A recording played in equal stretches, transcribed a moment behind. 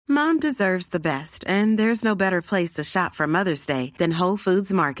Mom deserves the best, and there's no better place to shop for Mother's Day than Whole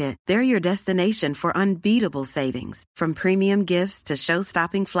Foods Market. They're your destination for unbeatable savings, from premium gifts to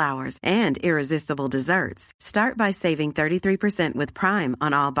show-stopping flowers and irresistible desserts. Start by saving 33% with Prime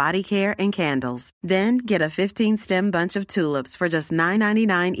on all body care and candles. Then get a 15-stem bunch of tulips for just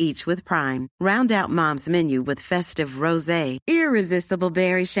 $9.99 each with Prime. Round out Mom's menu with festive rosé, irresistible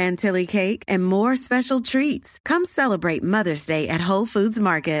berry chantilly cake, and more special treats. Come celebrate Mother's Day at Whole Foods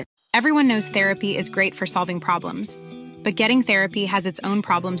Market. Everyone knows therapy is great for solving problems, but getting therapy has its own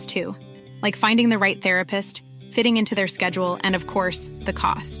problems too, like finding the right therapist, fitting into their schedule, and of course, the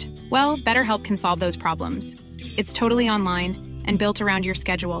cost. Well, BetterHelp can solve those problems. It's totally online and built around your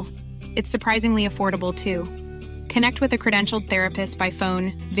schedule. It's surprisingly affordable too. Connect with a credentialed therapist by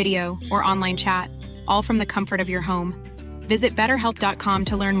phone, video, or online chat, all from the comfort of your home. Visit BetterHelp.com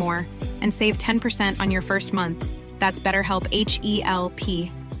to learn more and save 10% on your first month. That's BetterHelp,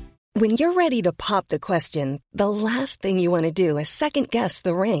 H-E-L-P. When you're ready to pop the question, the last thing you want to do is second-guess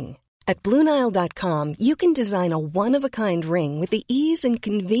the ring. At BlueNile.com, you can design a one-of-a-kind ring with the ease and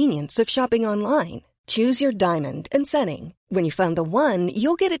convenience of shopping online. Choose your diamond and setting. When you find the one,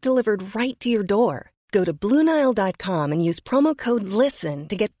 you'll get it delivered right to your door. Go to BlueNile.com and use promo code LISTEN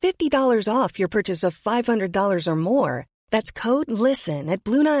to get $50 off your purchase of $500 or more. That's code LISTEN at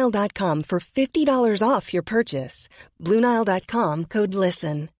BlueNile.com for $50 off your purchase. BlueNile.com, code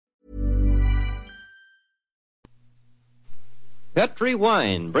LISTEN. Petri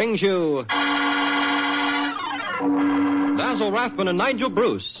Wine brings you Basil Rathbone and Nigel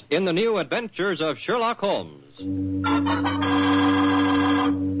Bruce in the new adventures of Sherlock Holmes.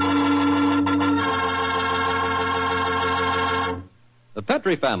 The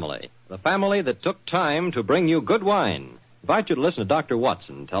Petri family, the family that took time to bring you good wine. I invite you to listen to Dr.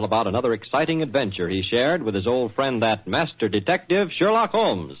 Watson tell about another exciting adventure he shared with his old friend, that master detective, Sherlock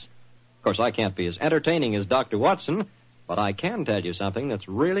Holmes. Of course, I can't be as entertaining as Dr. Watson, but I can tell you something that's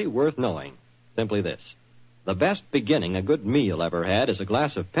really worth knowing. Simply this. The best beginning a good meal ever had is a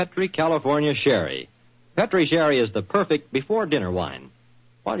glass of Petri California Sherry. Petri Sherry is the perfect before-dinner wine.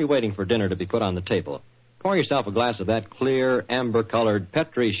 While you're waiting for dinner to be put on the table, pour yourself a glass of that clear, amber-colored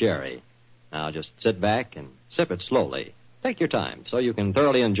Petri Sherry. Now, just sit back and sip it slowly. Take your time so you can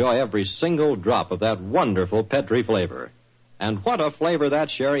thoroughly enjoy every single drop of that wonderful Petri flavor. And what a flavor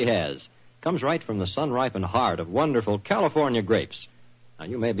that sherry has. Comes right from the sun-ripened heart of wonderful California grapes. Now,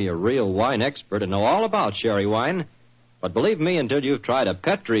 you may be a real wine expert and know all about sherry wine, but believe me, until you've tried a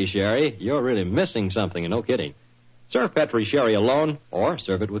Petri Sherry, you're really missing something, and no kidding. Serve Petri Sherry alone, or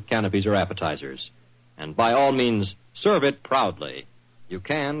serve it with canopies or appetizers. And by all means, serve it proudly. You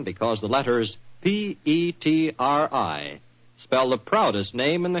can because the letters P-E-T-R-I spell the proudest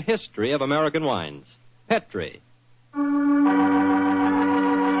name in the history of American wines. Petri.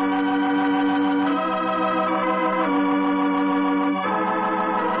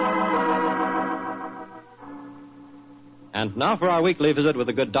 And now for our weekly visit with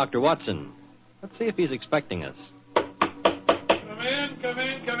the good Dr. Watson. Let's see if he's expecting us. Come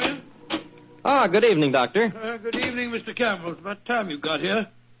in. Ah, good evening, Doctor. Good evening, Mr. Campbell. It's about time you got here.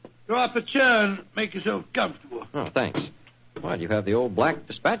 Draw up a chair and make yourself comfortable. Oh, thanks. Well, you have the old black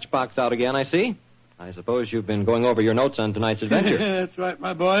dispatch box out again, I see. I suppose you've been going over your notes on tonight's adventure. That's right,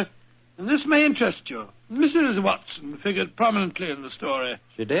 my boy. And this may interest you. Mrs. Watson figured prominently in the story.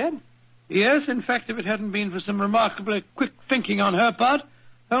 She did? Yes, in fact, if it hadn't been for some remarkably quick thinking on her part,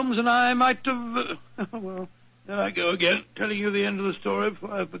 Holmes and I might have... well, there I go again, telling you the end of the story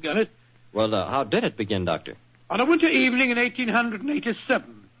before I began it. Well, how did it begin, Doctor? On a winter evening in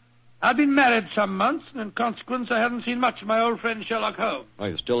 1887. I'd been married some months, and in consequence I hadn't seen much of my old friend Sherlock Holmes. Oh,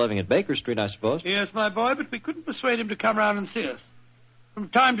 you're still living at Baker Street, I suppose? Yes, my boy, but we couldn't persuade him to come round and see us. From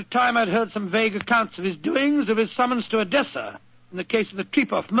time to time I'd heard some vague accounts of his doings, of his summons to Odessa in the case of the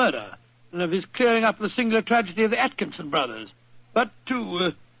Trepoff murder, and of his clearing up the singular tragedy of the Atkinson brothers. But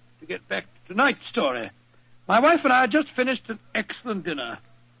to get back to tonight's story, my wife and I had just finished an excellent dinner.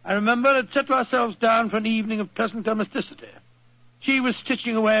 I remember had settled ourselves down for an evening of pleasant domesticity. She was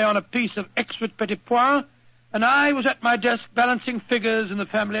stitching away on a piece of exquisite petit pois, and I was at my desk balancing figures in the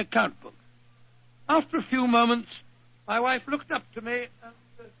family account book. After a few moments, my wife looked up to me and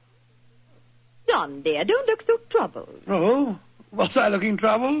said, John, dear, don't look so troubled. "Oh, was I looking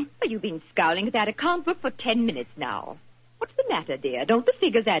troubled?" Well, you've been scowling at that account book for 10 minutes now. What's the matter, dear? Don't the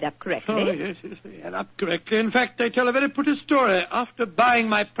figures add up correctly? Oh, yes, they add up correctly. In fact, they tell a very pretty story. After buying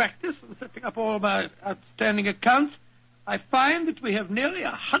my practice and setting up all my outstanding accounts, I find that we have nearly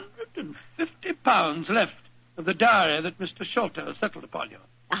 £150 left of the diary that Mr. Sholto settled upon you.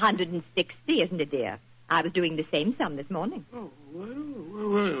 160, isn't it, dear? I was doing the same sum this morning. Oh,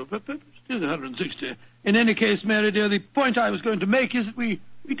 well, but still 160. In any case, Mary, dear, the point I was going to make is that we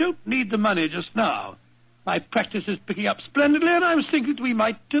don't need the money just now. My practice is picking up splendidly, and I was thinking that we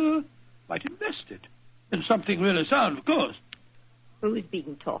might invest it in something really sound, of course. Who's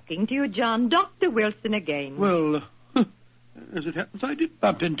been talking to you, John? Dr. Wilson again. Well, as it happens, I did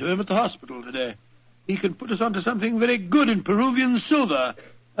bump into him at the hospital today. He can put us onto something very good in Peruvian silver.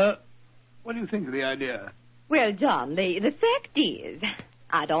 What do you think of the idea? Well, John, the fact is,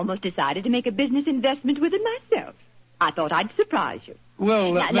 I'd almost decided to make a business investment with it myself. I thought I'd surprise you.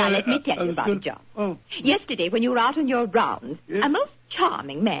 Well, now let me tell you about it, John. Oh. Yesterday, when you were out on your rounds, yes? a most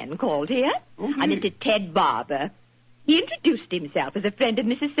charming man called here. Oh, a Mr. Ted Barber. He introduced himself as a friend of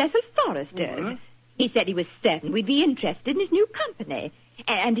Mrs. Cecil Forrester's. He said he was certain we'd be interested in his new company.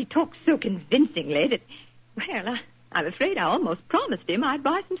 And he talked so convincingly that, well, I'm afraid I almost promised him I'd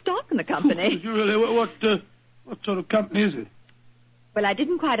buy some stock in the company. Did you really? What sort of company is it? Well, I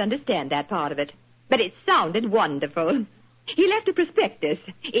didn't quite understand that part of it. But it sounded wonderful. He left a prospectus.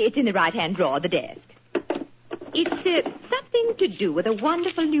 It's in the right-hand drawer of the desk. It's something to do with a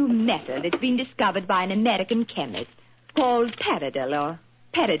wonderful new metal that's been discovered by an American chemist called Paradol or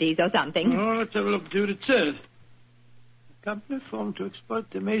Paradis or something. Oh, let's have a look and see what it says. A company formed to exploit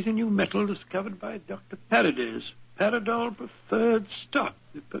the amazing new metal discovered by Dr. Paradis. Paradol preferred stock.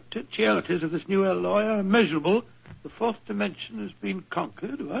 The potentialities of this new alloy are immeasurable. The fourth dimension has been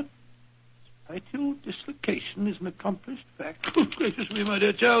conquered. What? Spatial dislocation is an accomplished fact. Oh, gracious me, my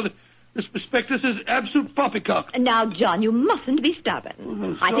dear child. This prospectus is absolute poppycock. Now, John, you mustn't be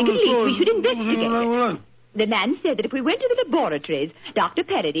stubborn. I think at least we should investigate it. The man said that if we went to the laboratories, Dr.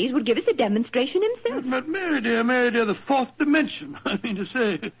 Paradis would give us a demonstration himself. But Mary dear, the fourth dimension. I mean to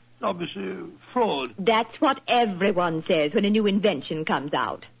say, it's obviously fraud. That's what everyone says when a new invention comes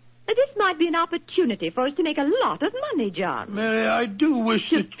out. This might be an opportunity for us to make a lot of money, John. Mary, I do wish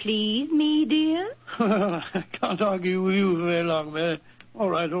to please me, dear. Well, I can't argue with you very long, Mary. All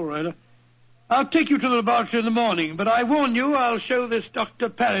right. I'll take you to the laboratory in the morning, but I warn you, I'll show this Dr.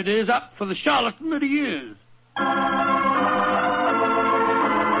 Paradis up for the charlatan that he is.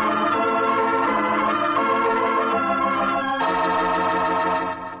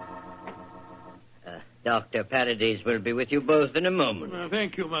 Dr. Paradis will be with you both in a moment.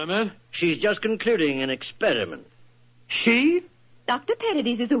 Thank you, my man. She's just concluding an experiment. She? Dr.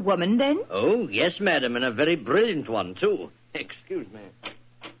 Paradis is a woman, then? Oh, yes, madam, and a very brilliant one, too. Excuse me.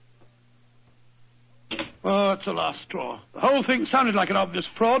 Oh, it's the last straw. The whole thing sounded like an obvious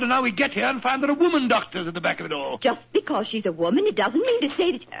fraud, and now we get here and find there are woman doctors at the back of it all. Just because she's a woman, it doesn't mean to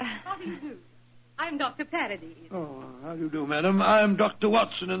say that... How do you do? I'm Dr. Paradis. Oh, how do you do, madam? I'm Dr.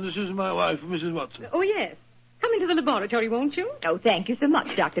 Watson, and this is my wife, Mrs. Watson. Oh, yes. Come into the laboratory, won't you? Oh, thank you so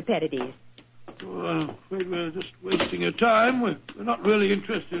much, Dr. Paradis. Well, we're just wasting your time. We're not really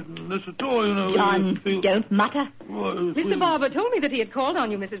interested in this at all, you know. John, don't mutter. Well, Mr. Barber told me that he had called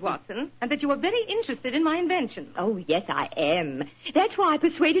on you, Mrs. Watson, and that you were very interested in my invention. Oh, yes, I am. That's why I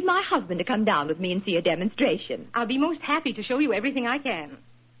persuaded my husband to come down with me and see a demonstration. I'll be most happy to show you everything I can.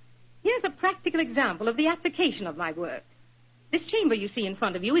 Here's a practical example of the application of my work. This chamber you see in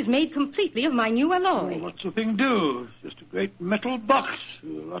front of you is made completely of my new alloy. Oh, what's the thing do? It's just a great metal box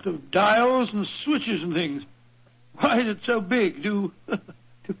with a lot of dials and switches and things. Why is it so big? Do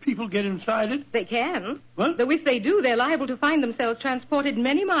people get inside it? They can. What? Though if they do, they're liable to find themselves transported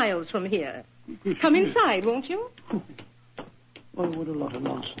many miles from here. Come inside, won't you? Oh, what a lot of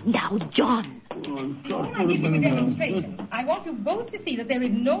nonsense. Now, John. Before I give you a demonstration, I want you both to see that there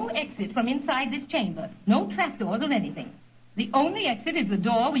is no exit from inside this chamber. No trapdoors or anything. The only exit is the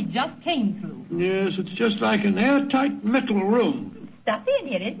door we just came through. Yes, it's just like an airtight metal room. Stuffy in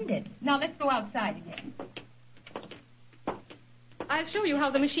here, isn't it? Now let's go outside again. I'll show you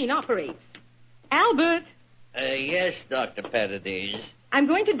how the machine operates. Albert! Yes, Dr. Paradis. I'm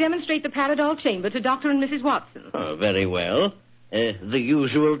going to demonstrate the Paradol chamber to Dr. and Mrs. Watson. Oh, very well. The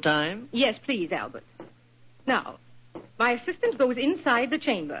usual time? Yes, please, Albert. Now, my assistant goes inside the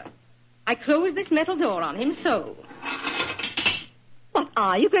chamber. I close this metal door on him, so. What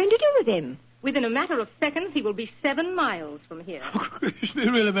are you going to do with him? Within a matter of seconds, he will be 7 miles from here. Oh,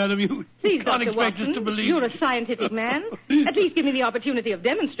 really, madam, you Please, can't Dr. expect Watson, us to believe. You're a scientific man. At least give me the opportunity of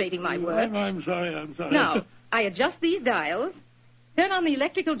demonstrating my work. I'm sorry. Now, I adjust these dials, turn on the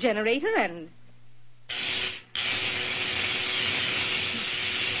electrical generator, and...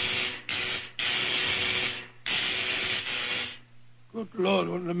 Good Lord,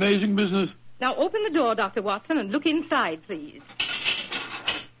 what an amazing business. Now open the door, Dr. Watson, and look inside, please.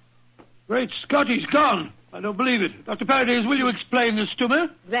 Great Scott, he's gone. I don't believe it. Dr. Paradis, will you explain this to me?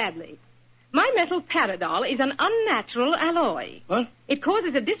 Gladly. My metal Paradol is an unnatural alloy. What? It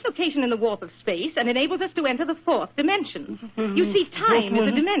causes a dislocation in the warp of space and enables us to enter the fourth dimension. You see, time is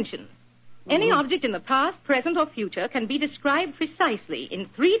a dimension. Any object in the past, present, or future can be described precisely in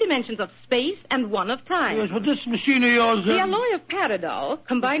 3 dimensions of space and 1 of time. Yes, but this machine of yours... The alloy of Paradol,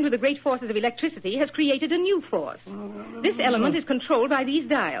 combined with the great forces of electricity, has created a new force. This element is controlled by these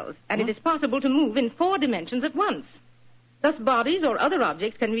dials, and it is possible to move in 4 dimensions at once. Thus, bodies or other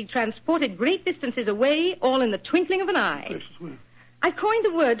objects can be transported great distances away, all in the twinkling of an eye. I've coined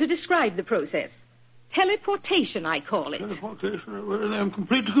a word to describe the process. Teleportation, I call it. Teleportation? Well, I'm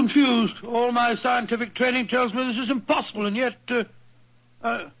completely confused. All my scientific training tells me this is impossible, and yet...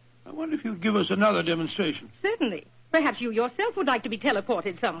 I wonder if you'd give us another demonstration. Certainly. Perhaps you yourself would like to be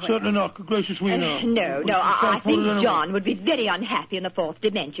teleported somewhere. Certainly not. Good gracious, we know. No, I think John would be very unhappy in the 4th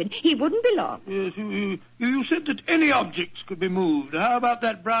dimension. He wouldn't belong. Yes, you said that any objects could be moved. How about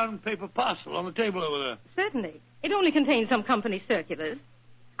that brown paper parcel on the table over there? Certainly. It only contains some company circulars.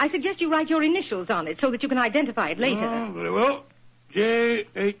 I suggest you write your initials on it so that you can identify it later. Oh, very well.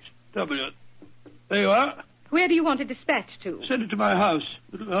 J.H.W. There you are. Where do you want it dispatched to? Send it to my house.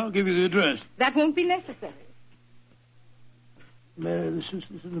 I'll give you the address. That won't be necessary. Mary, this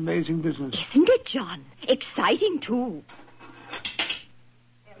is an amazing business. Isn't it, John? Exciting, too.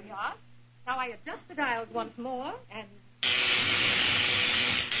 There we are. Now I adjust the dials once more, and...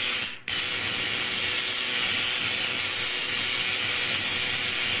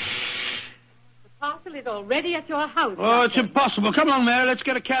 The parcel is already at your house. Oh, it's impossible. Come along, Mary. Let's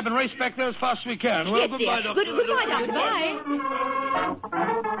get a cab and race back there as fast as we can. Well, Yes, goodbye, dear. Doctor. Goodbye, Doctor. Goodbye.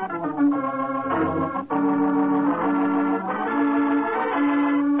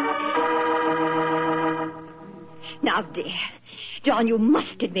 Now, dear, John, you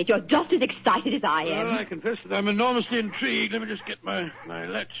must admit you're just as excited as I am. Well, I confess that I'm enormously intrigued. Let me just get my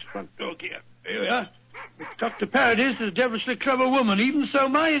latch front door key. Here we are. If Dr. Paradis is a devilishly clever woman. Even so,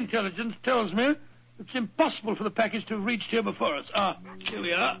 my intelligence tells me it's impossible for the package to have reached here before us. Here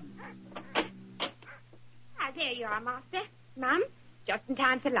we are. There you are, Master. Mum, just in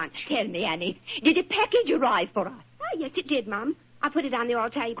time for lunch. Tell me, Annie, did a package arrive for us? Oh, yes, it did, Mum. I put it on the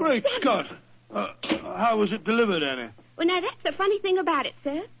old table. Great Scott. How was it delivered, Annie? Well, now, that's the funny thing about it,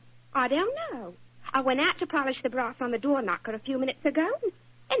 sir. I don't know. I went out to polish the brass on the door knocker a few minutes ago,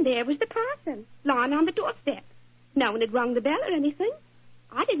 and there was the parcel, lying on the doorstep. No one had rung the bell or anything.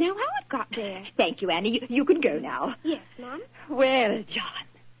 I didn't know how it got there. Thank you, Annie. You can go now. Yes, Mum. Well, John,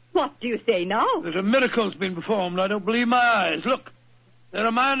 what do you say now? There's a miracle's been performed. I don't believe my eyes. Look, there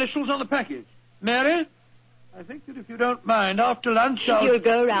are my initials on the package. Mary, I think that if you don't mind, after lunch You'll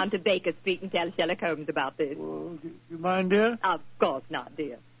go round to Baker Street and tell Sherlock Holmes about this. Oh, do you mind, dear? Of course not,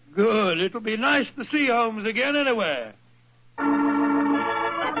 dear. Good. It'll be nice to see Holmes again anyway.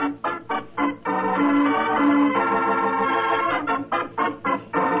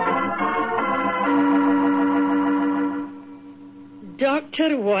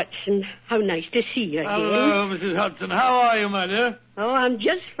 Dr. Watson, how nice to see you again. Hello, Mrs. Hudson. How are you, my dear? Oh, I'm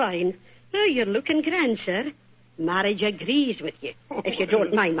just fine. Oh, you're looking grand, sir. Marriage agrees with you, if you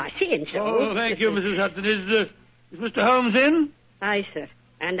don't mind my saying so. Oh, thank you, Mrs. Hudson. Is Mr. Holmes in? Aye, sir.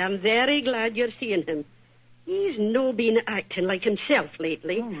 And I'm very glad you're seeing him. He's no been acting like himself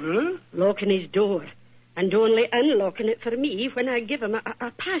lately. Oh, really? Locking his door and only unlocking it for me when I give him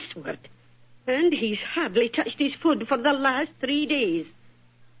a password. And he's hardly touched his food for the last 3 days.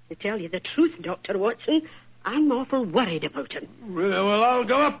 To tell you the truth, Dr. Watson, I'm awful worried about him. Really? Well, I'll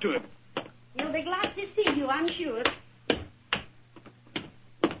go up to him. He'll be glad to see you, I'm sure.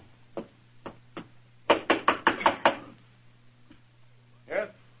 Yes?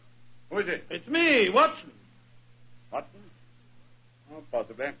 Who is it? It's me, Watson. Watson? Oh,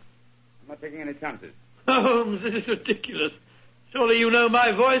 possibly. I'm not taking any chances. Holmes, this is ridiculous. Surely you know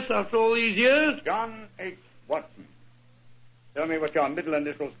my voice after all these years? John H. Watson. Tell me what your middle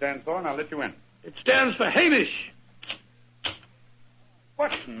initial stands for, and I'll let you in. It stands for Hamish.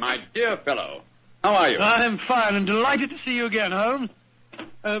 Watson, my dear fellow. How are you? I'm fine and delighted to see you again, Holmes.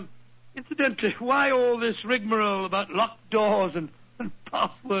 Incidentally, why all this rigmarole about locked doors and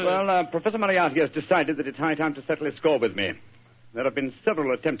passwords? Well, Professor Moriarty has decided that it's high time to settle his score with me. There have been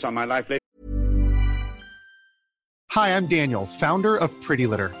several attempts on my life lately. Hi, I'm Daniel, founder of Pretty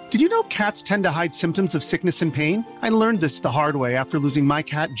Litter. Did you know cats tend to hide symptoms of sickness and pain? I learned this the hard way after losing my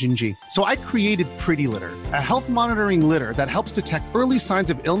cat, Gingy. So I created Pretty Litter, a health monitoring litter that helps detect early signs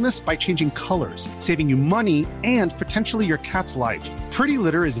of illness by changing colors, saving you money and potentially your cat's life. Pretty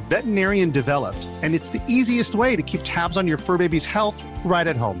Litter is veterinarian developed, and it's the easiest way to keep tabs on your fur baby's health right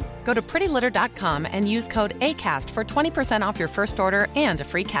at home. Go to prettylitter.com and use code ACAST for 20% off your first order and a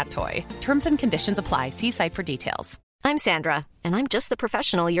free cat toy. Terms and conditions apply. See site for details. I'm Sandra, and I'm just the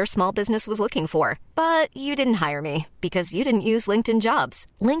professional your small business was looking for. But you didn't hire me because you didn't use LinkedIn Jobs.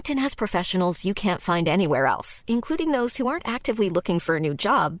 LinkedIn has professionals you can't find anywhere else, including those who aren't actively looking for a new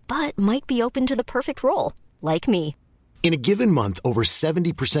job, but might be open to the perfect role, like me. In a given month, over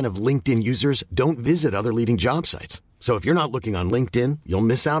 70% of LinkedIn users don't visit other leading job sites. So if you're not looking on LinkedIn, you'll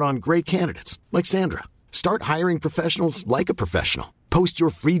miss out on great candidates like Sandra. Start hiring professionals like a professional. Post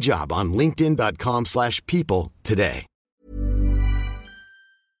your free job on linkedin.com/people today.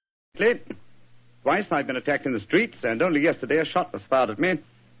 Twice I've been attacked in the streets, and only yesterday a shot was fired at me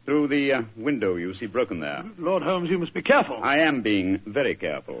through the window you see broken there. Lord Holmes, you must be careful. I am being very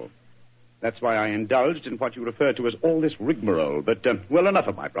careful. That's why I indulged in what you refer to as all this rigmarole. But, well, enough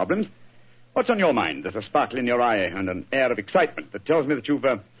of my problems. What's on your mind? There's a sparkle in your eye and an air of excitement that tells me that you've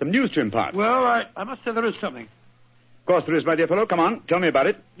some news to impart. Well, I must say there is something. Of course there is, my dear fellow. Come on, tell me about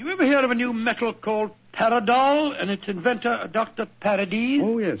it. You ever hear of a new metal called Paradol and its inventor, Dr. Paradis?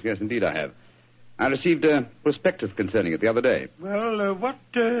 Oh, yes, indeed I have. I received a prospectus concerning it the other day. Well, what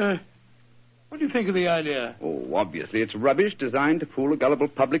do you think of the idea? Oh, obviously it's rubbish designed to fool a gullible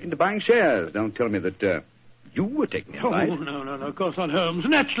public into buying shares. Don't tell me that you were taking advice. Oh, no, of course not, Holmes.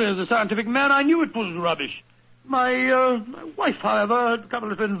 Naturally, as a scientific man, I knew it was rubbish. My wife, however, had become a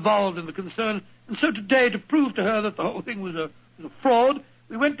little involved in the concern, and so today, to prove to her that the whole thing was a fraud,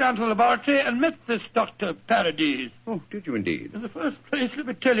 we went down to the laboratory and met this Dr. Paradis. Oh, did you indeed? In the first place, let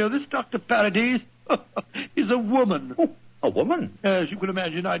me tell you, this Dr. Paradis is a woman. Oh, a woman? As you can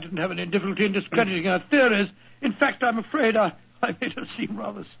imagine, I didn't have any difficulty in discrediting her theories. In fact, I'm afraid I made her seem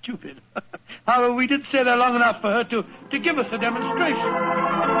rather stupid. However, we did stay there long enough for her to give us a demonstration.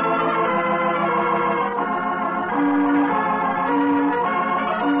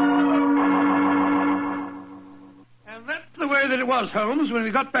 And that's the way that it was, Holmes. When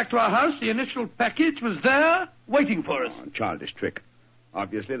we got back to our house, the initial package was there, waiting for us. Oh, childish trick.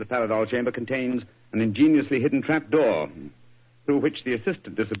 Obviously, the Paradol chamber contains an ingeniously hidden trapdoor, through which the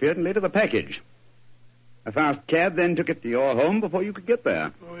assistant disappeared and later the package. A fast cab then took it to your home before you could get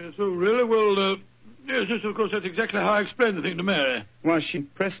there. Oh, yes, oh, really? Well, yes, of course, that's exactly how I explained the thing to Mary. Was she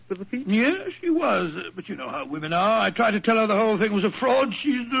pressed with the feet? Yes, she was. But you know how women are. I tried to tell her the whole thing was a fraud.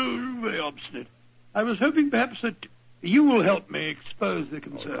 She's very obstinate. I was hoping perhaps that you will help me expose the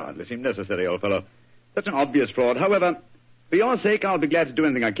concern. Oh, hardly seemed necessary, old fellow. Such an obvious fraud. However, for your sake, I'll be glad to do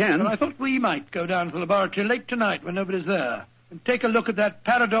anything I can. Well, I thought we might go down to the laboratory late tonight when nobody's there and take a look at that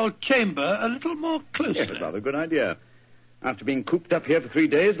Paradol chamber a little more closely. Yes, rather a good idea. After being cooped up here for 3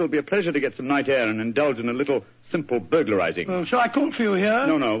 days, it'll be a pleasure to get some night air and indulge in a little simple burglarizing. Well, shall I call for you here?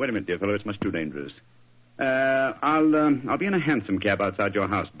 No, wait a minute, dear fellow. It's much too dangerous. I'll be in a hansom cab outside your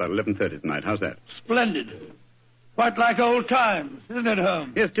house about 11:30 tonight. How's that? Splendid. Quite like old times, isn't it,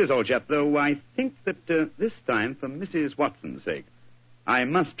 Holmes? Yes, 'tis, old chap, though I think that this time, for Mrs. Watson's sake, I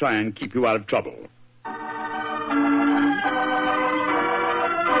must try and keep you out of trouble.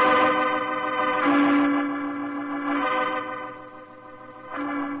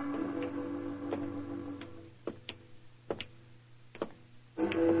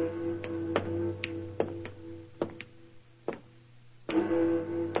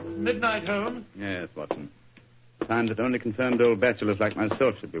 Midnight, Holmes. Yes, Watson. Time that only confirmed old bachelors like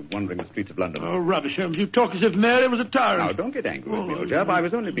myself should be wandering the streets of London. Oh, rubbish, Holmes. You talk as if Mary was a tyrant. Now, don't get angry with me, old chap. I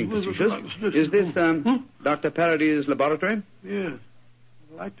was only being facetious. Is this, Dr. Paradis' laboratory? Yes.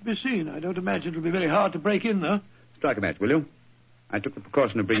 Like to be seen. I don't imagine it'll be very hard to break in, though. Strike a match, will you? I took the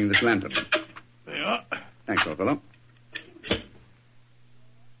precaution of bringing this lantern. There you are. Thanks, old fellow.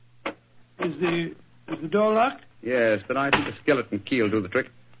 Is the door locked? Yes, but I think a skeleton key will do the trick.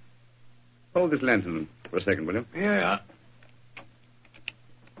 Hold this lantern for a second, will you? Here you are.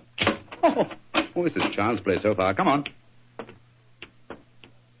 Oh, this is child's play so far. Come on.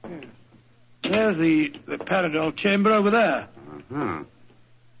 Yes. There's the Paradol chamber over there. Uh-huh.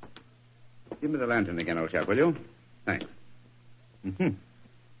 Give me the lantern again, old chap, will you? Thanks. Mm-hmm.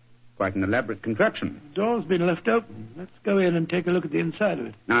 Quite an elaborate contraption. The door's been left open. Let's go in and take a look at the inside of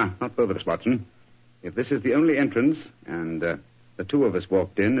it. Nah, not both of us, Watson. If this is the only entrance, and the two of us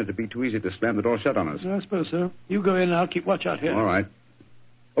walked in, it'd be too easy to slam the door shut on us. I suppose so. You go in and I'll keep watch out here. All right.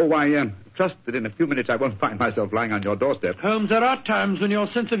 Oh, I trust that in a few minutes I won't find myself lying on your doorstep. Holmes, there are times when your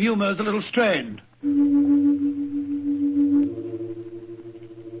sense of humor is a little strained.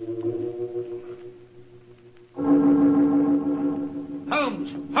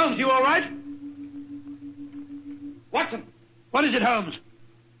 Holmes, you all right? Watson! What is it, Holmes?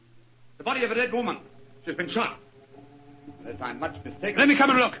 The body of a dead woman. She's been shot. Unless I'm much mistaken... Let me come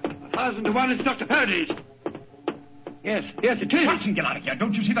and look. 1,000 to 1 it's Dr. Paradol's. Yes, it is. Watson, get out of here.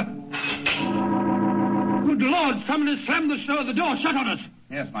 Don't you see that? Good Lord, someone has slammed the door shut on us.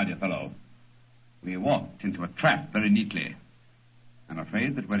 Yes, my dear fellow. We walked into a trap very neatly. I'm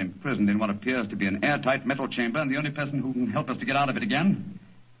afraid that we're imprisoned in what appears to be an airtight metal chamber, and the only person who can help us to get out of it again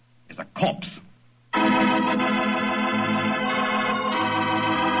is a corpse.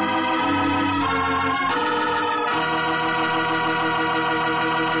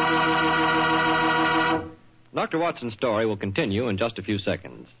 Dr. Watson's story will continue in just a few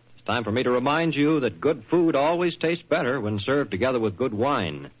seconds. It's time for me to remind you that good food always tastes better when served together with good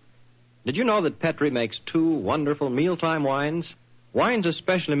wine. Did you know that Petri makes 2 wonderful mealtime wines? Wines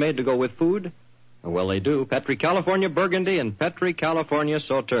especially made to go with food? Well, they do. Petri California Burgundy and Petri California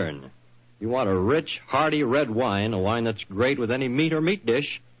Sauterne. You want a rich, hearty red wine, a wine that's great with any meat or meat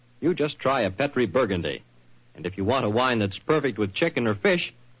dish, you just try a Petri Burgundy. And if you want a wine that's perfect with chicken or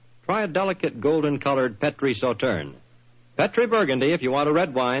fish, try a delicate golden-colored Petri Sauterne. Petri Burgundy if you want a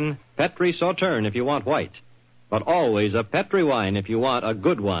red wine, Petri Sauterne if you want white. But always a Petri wine if you want a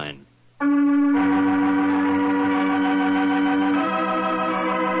good wine.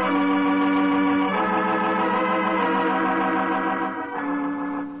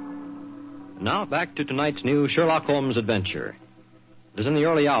 Now back to tonight's new Sherlock Holmes adventure. It is in the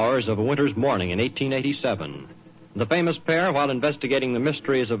early hours of a winter's morning in 1887. The famous pair, while investigating the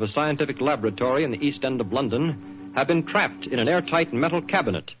mysteries of a scientific laboratory in the East End of London, have been trapped in an airtight metal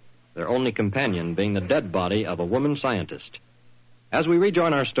cabinet, their only companion being the dead body of a woman scientist. As we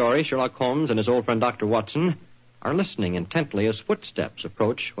rejoin our story, Sherlock Holmes and his old friend Dr. Watson are listening intently as footsteps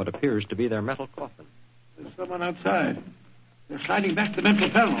approach what appears to be their metal coffin. There's someone outside. They're sliding back the metal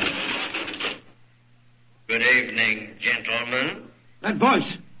panel. Good evening, gentlemen. That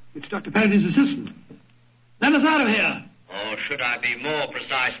voice, it's Dr. Paradol's assistant. Let us out of here. Or should I be more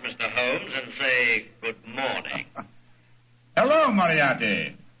precise, Mr. Holmes, and say good morning? Hello,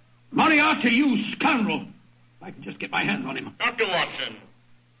 Moriarty. Moriarty, you scoundrel. If I could just get my hands on him. Dr. Watson,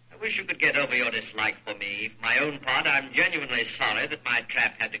 I wish you could get over your dislike for me. For my own part, I'm genuinely sorry that my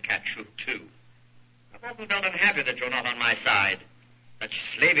trap had to catch you, too. I've often felt unhappy that you're not on my side. Such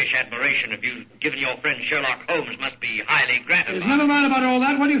slavish admiration of you given your friend Sherlock Holmes must be highly gratifying. There's never mind about all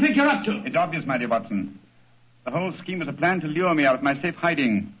that. What do you think you're up to? It's obvious, my dear Watson. The whole scheme was a plan to lure me out of my safe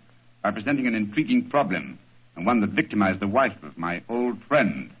hiding by presenting an intriguing problem, and one that victimized the wife of my old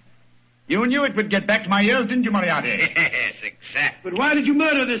friend. You knew it would get back to my ears, didn't you, Moriarty? Yes, exactly. But why did you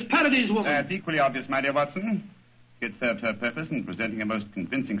murder this Paradol's woman? That's equally obvious, my dear Watson. She had served her purpose in presenting a most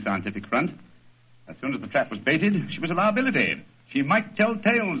convincing scientific front. As soon as the trap was baited, she was a liability. She might tell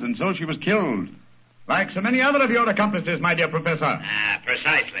tales, and so she was killed. Like so many other of your accomplices, my dear Professor.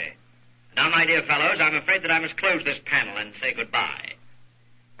 Precisely. Now, my dear fellows, I'm afraid that I must close this panel and say goodbye.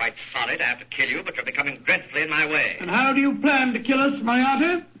 Quite sorry to have to kill you, but you're becoming dreadfully in my way. And how do you plan to kill us,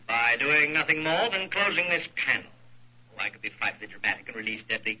 Moriarty? By doing nothing more than closing this panel. Oh, I could be frightfully dramatic and release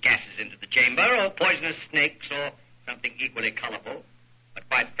deadly gases into the chamber, or poisonous snakes, or something equally colorful. But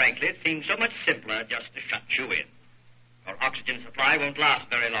quite frankly, it seems so much simpler just to shut you in. Your oxygen supply won't last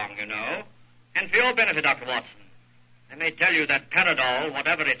very long, you know. And for your benefit, Dr. Watson, I may tell you that Paradol,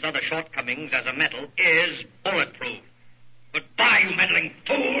 whatever its other shortcomings as a metal, is bulletproof. Goodbye, you meddling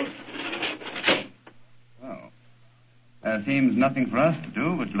fools! Well, there seems nothing for us to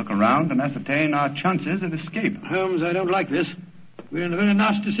do but look around and ascertain our chances of escape. Holmes, I don't like this. We're in a very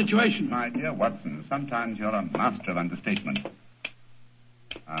nasty situation. My dear Watson, sometimes you're a master of understatement.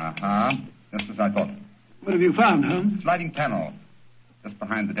 Aha, just as I thought. What have you found, Holmes? Sliding panel, just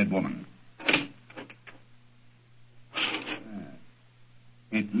behind the dead woman.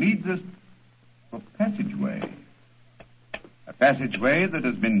 It leads us to a passageway. A passageway that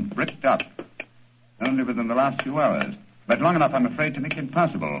has been bricked up only within the last few hours. But long enough, I'm afraid, to make it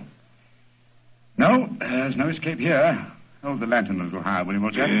impossible. No, there's no escape here. Hold the lantern a little higher, will you,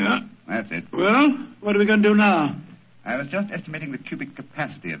 Walter? Yeah. That's it. Well, what are we going to do now? I was just estimating the cubic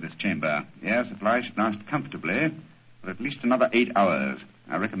capacity of this chamber. Yes, supply should last comfortably for at least another 8 hours.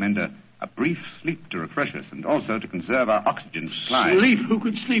 I recommend a brief sleep to refresh us and also to conserve our oxygen supply. Sleep? Who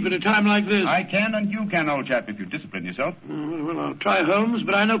could sleep at a time like this? I can and you can, old chap, if you discipline yourself. Well, I'll try, Holmes,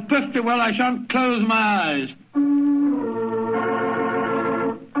 but I know perfectly well I shan't close my eyes.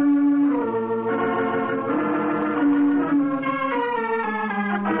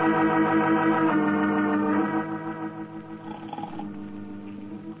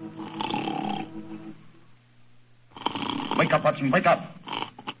 Wake up, Watson, wake up.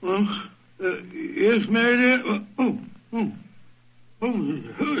 Yes, Mary dear.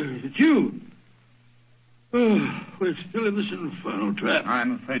 It's you. We're still in this infernal trap.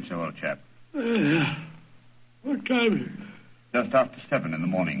 I'm afraid so, old chap. What time is it? Just after 7 in the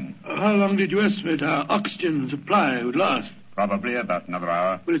morning. How long did you estimate our oxygen supply would last? Probably about another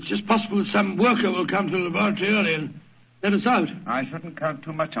hour. Well, it's just possible that some worker will come to the laboratory early and let us out. I shouldn't count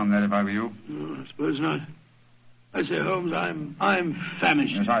too much on that if I were you. I suppose not. I say, Holmes, I'm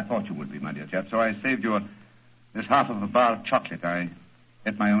famished. Yes, I thought you would be, my dear chap, so I saved you this half of a bar of chocolate. I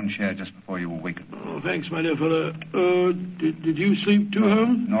ate my own share just before you awakened. Oh, thanks, my dear fellow. Did you sleep too,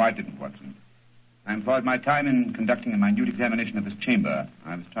 Holmes? No, I didn't, Watson. I employed my time in conducting a minute examination of this chamber.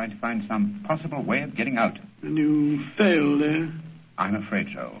 I was trying to find some possible way of getting out. And you failed, eh? I'm afraid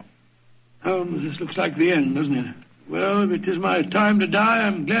so. Holmes, this looks like the end, doesn't it? Well, if it is my time to die,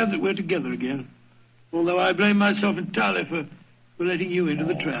 I'm glad that we're together again. Although I blame myself entirely for letting you into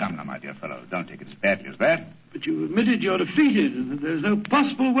the trap. Come now, my dear fellow. Don't take it as badly as that. But you admitted you're defeated and that there's no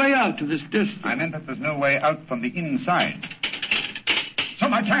possible way out of this destiny. I meant that there's no way out from the inside. So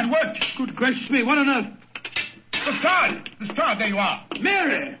my plan worked. Good gracious me, what on earth? Lestrade, there you are.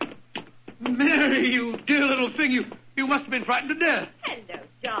 Mary! Mary, you dear little thing, you must have been frightened to death. Hello,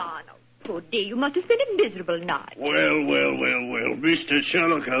 John. Oh, poor dear, you must have spent a miserable night. Well. Mr.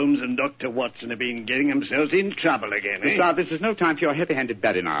 Sherlock Holmes and Dr. Watson have been getting themselves in trouble again, eh? Lestrade, this is no time for your heavy-handed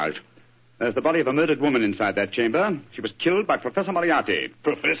badinage. There's the body of a murdered woman inside that chamber. She was killed by Professor Moriarty.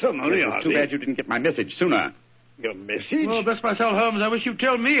 Professor Moriarty? It's too bad you didn't get my message sooner. Your message? Oh, bless my soul, Holmes. I wish you'd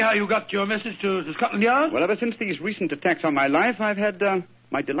tell me how you got your message to Scotland Yard. Well, ever since these recent attacks on my life, I've had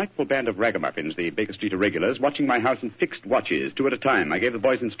my delightful band of ragamuffins, the Baker Street Irregulars, watching my house in fixed watches, 2 at a time. I gave the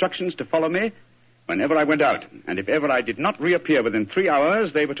boys instructions to follow me whenever I went out. And if ever I did not reappear within 3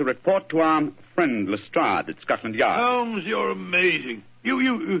 hours, they were to report to our friend Lestrade at Scotland Yard. Holmes, you're amazing.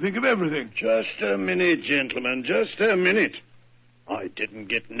 You think of everything. Just a minute, gentlemen, just a minute. I didn't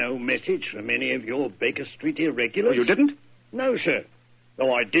get no message from any of your Baker Street irregulars. Oh, you didn't? No, sir.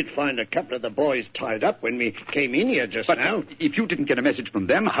 Though I did find a couple of the boys tied up when we came in here just now. But if you didn't get a message from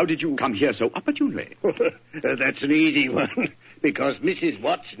them, how did you come here so opportunely? That's an easy one. Because Mrs.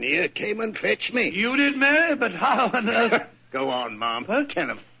 Watson here came and fetched me. You did, Mary? But how on earth? Go on, Mom. Tell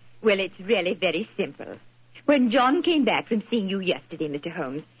him. Well, it's really very simple. When John came back from seeing you yesterday, Mr.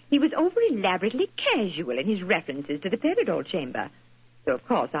 Holmes, he was over-elaborately casual in his references to the Paradol chamber. So, of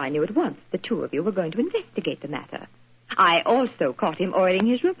course, I knew at once the two of you were going to investigate the matter. I also caught him oiling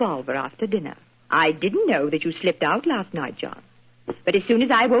his revolver after dinner. I didn't know that you slipped out last night, John. But as soon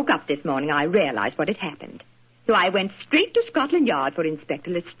as I woke up this morning, I realized what had happened. So I went straight to Scotland Yard for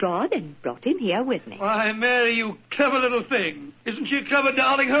Inspector Lestrade and brought him here with me. Why, Mary, you clever little thing. Isn't she a clever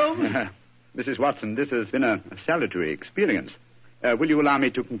darling, Holmes? Mrs. Watson, this has been a salutary experience. Will you allow me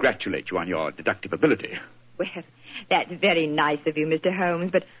to congratulate you on your deductive ability? Well, that's very nice of you, Mr. Holmes,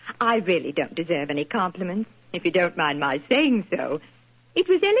 but I really don't deserve any compliments, if you don't mind my saying so. It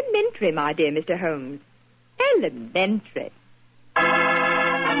was elementary, my dear Mr. Holmes. Elementary.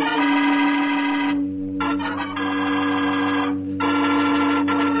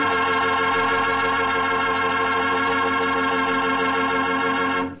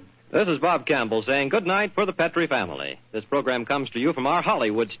 This is Bob Campbell saying good night for the Petrie family. This program comes to you from our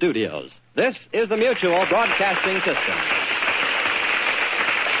Hollywood studios. This is the Mutual Broadcasting System.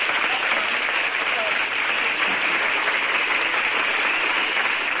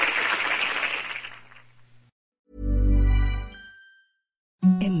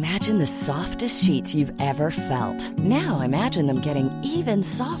 Imagine the softest sheets you've ever felt. Now imagine them getting even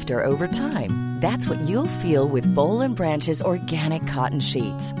softer over time. That's what you'll feel with Boll & Branch's organic cotton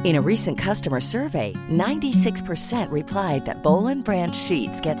sheets. In a recent customer survey, 96% replied that Boll & Branch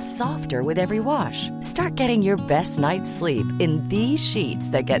sheets get softer with every wash. Start getting your best night's sleep in these sheets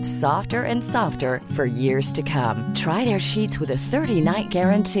that get softer and softer for years to come. Try their sheets with a 30-night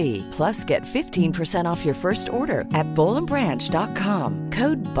guarantee. Plus, get 15% off your first order at bollandbranch.com.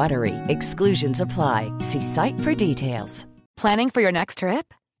 Code BUTTERY. Exclusions apply. See site for details. Planning for your next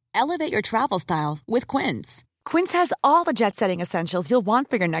trip? Elevate your travel style with Quince. Quince has all the jet-setting essentials you'll want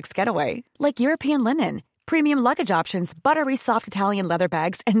for your next getaway, like European linen, premium luggage options, buttery soft Italian leather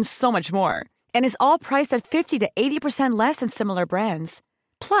bags, and so much more. And is all priced at 50 to 80% less than similar brands.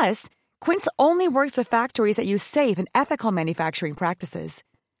 Plus, Quince only works with factories that use safe and ethical manufacturing practices.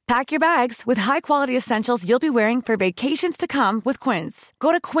 Pack your bags with high-quality essentials you'll be wearing for vacations to come with Quince.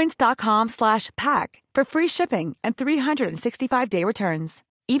 Go to quince.com/pack for free shipping and 365-day returns.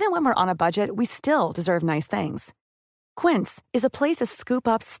 Even when we're on a budget, we still deserve nice things. Quince is a place to scoop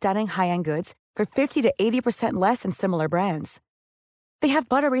up stunning high-end goods for 50 to 80% less than similar brands. They have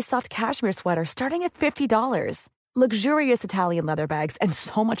buttery soft cashmere sweaters starting at $50, luxurious Italian leather bags, and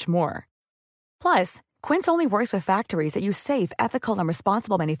so much more. Plus, Quince only works with factories that use safe, ethical, and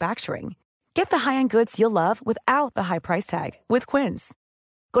responsible manufacturing. Get the high-end goods you'll love without the high price tag with Quince.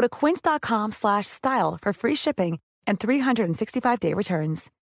 Go to quince.com/style for free shipping and 365-day returns.